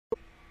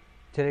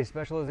Today's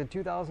special is a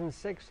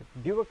 2006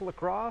 Buick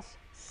LaCrosse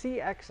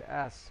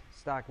CXS,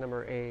 stock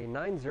number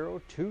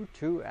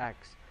A9022X.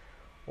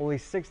 Only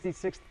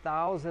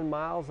 66,000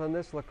 miles on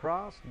this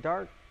LaCrosse,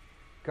 dark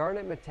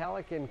garnet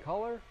metallic in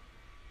color.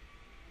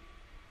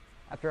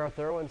 After our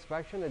thorough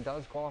inspection, it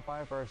does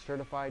qualify for our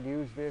certified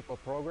used vehicle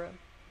program,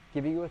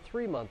 giving you a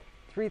 3-month,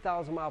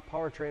 3,000-mile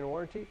powertrain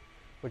warranty,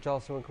 which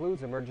also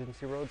includes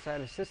emergency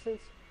roadside assistance,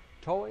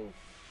 towing,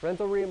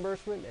 rental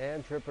reimbursement,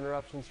 and trip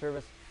interruption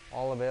service,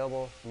 all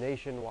available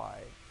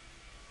nationwide.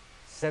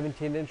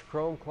 17-inch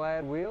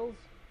chrome-clad wheels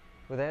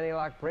with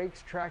anti-lock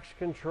brakes, traction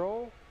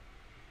control,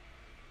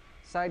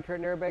 side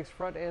curtain airbags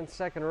front and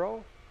second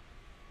row.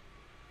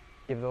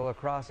 Give the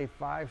LaCrosse a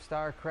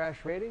 5-star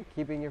crash rating,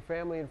 keeping your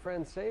family and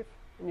friends safe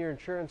and your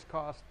insurance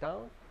costs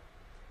down.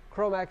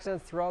 Chrome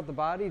accents throughout the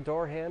body,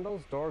 door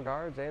handles, door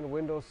guards, and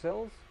window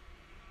sills.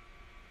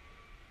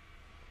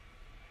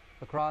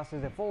 LaCrosse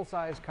is a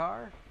full-size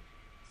car,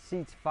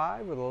 seats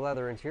 5 with a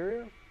leather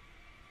interior.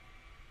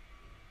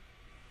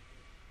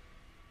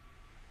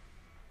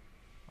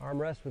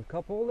 Armrest with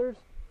cup holders.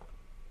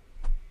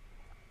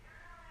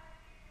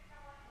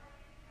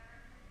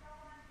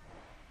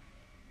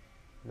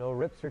 No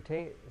rips or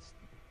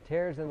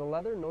tears in the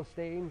leather, no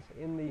stains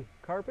in the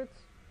carpets.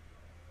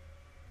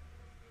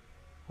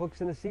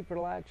 Hooks in the seat for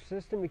the latch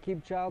system to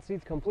keep child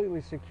seats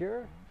completely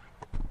secure.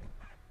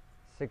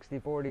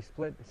 60/40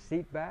 split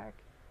seat back,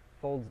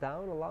 folds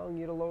down, allowing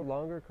you to load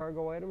longer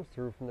cargo items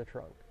through from the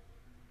trunk.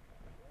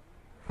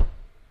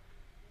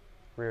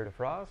 Rear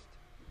defrost.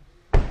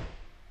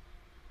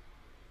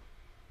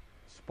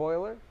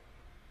 Spoiler.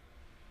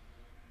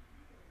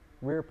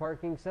 Rear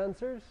parking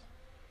sensors.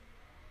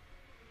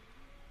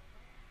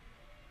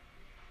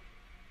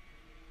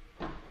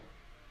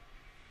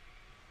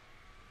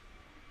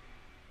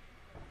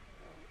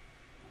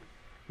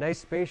 Nice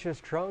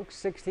spacious trunk,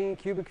 16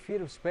 cubic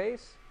feet of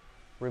space,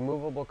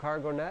 removable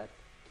cargo net,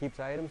 keeps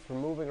items from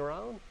moving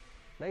around,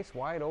 nice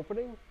wide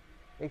opening,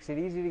 makes it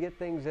easy to get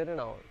things in and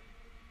out.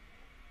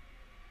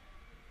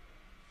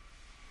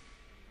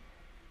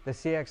 The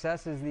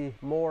CXS is the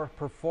more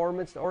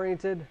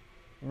performance-oriented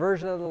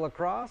version of the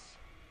LaCrosse.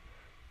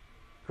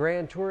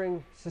 Grand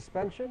Touring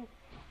suspension.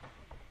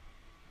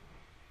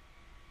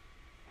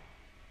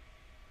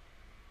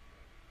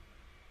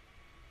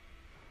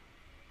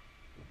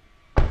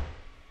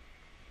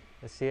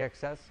 The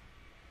CXS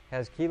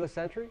has keyless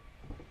entry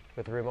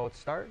with remote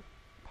start,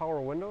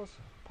 power windows,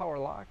 power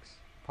locks,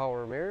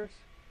 power mirrors,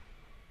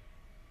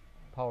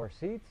 power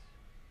seats,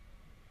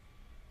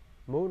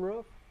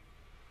 moonroof,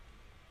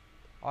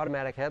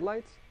 automatic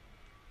headlights,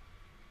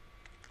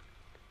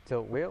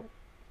 tilt wheel,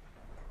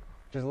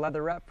 just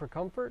leather wrap for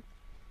comfort,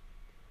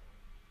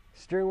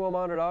 steering wheel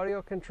mounted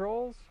audio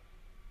controls,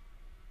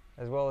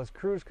 as well as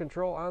cruise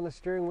control on the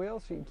steering wheel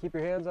so you can keep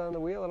your hands on the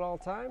wheel at all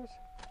times.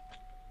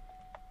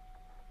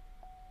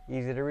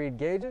 Easy to read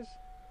gauges.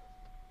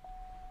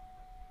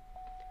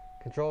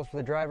 Controls for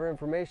the driver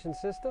information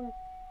system.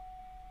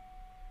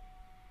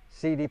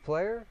 CD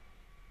player.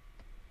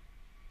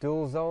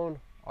 Dual zone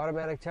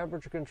automatic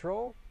temperature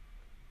control,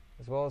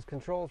 as well as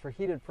controls for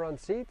heated front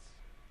seats.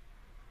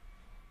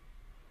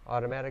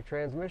 Automatic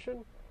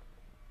transmission.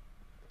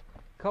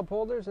 Cup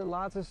holders and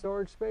lots of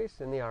storage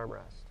space in the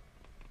armrest.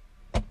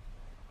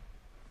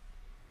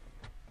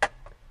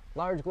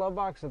 Large glove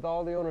box with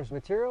all the owner's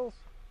materials.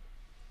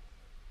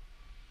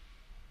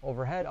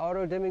 Overhead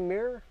auto dimming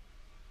mirror,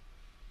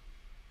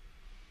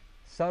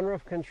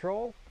 sunroof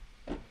control,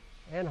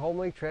 and home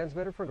link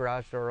transmitter for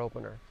garage door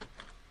opener.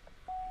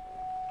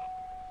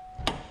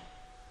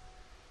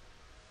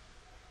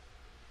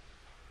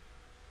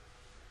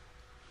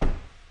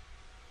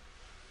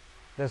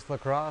 This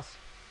LaCrosse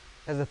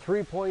has a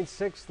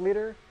 3.6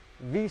 liter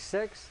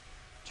V6,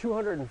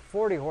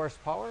 240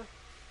 horsepower.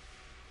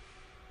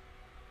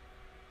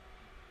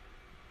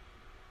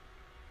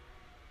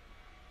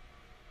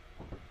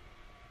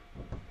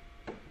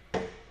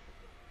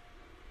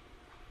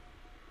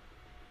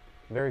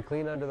 Very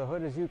clean under the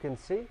hood, as you can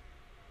see.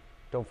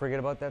 Don't forget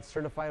about that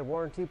certified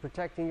warranty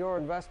protecting your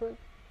investment.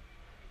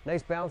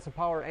 Nice balance of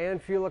power and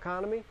fuel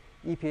economy.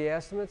 EPA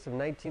estimates of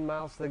 19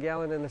 miles to the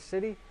gallon in the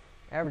city,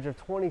 average of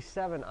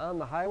 27 on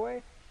the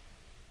highway.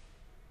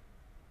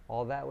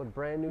 All that with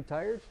brand new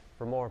tires.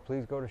 For more,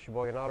 please go to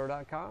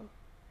SheboyganAuto.com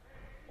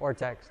or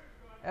text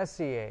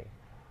SCA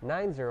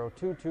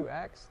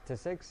 9022X to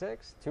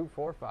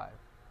 66245.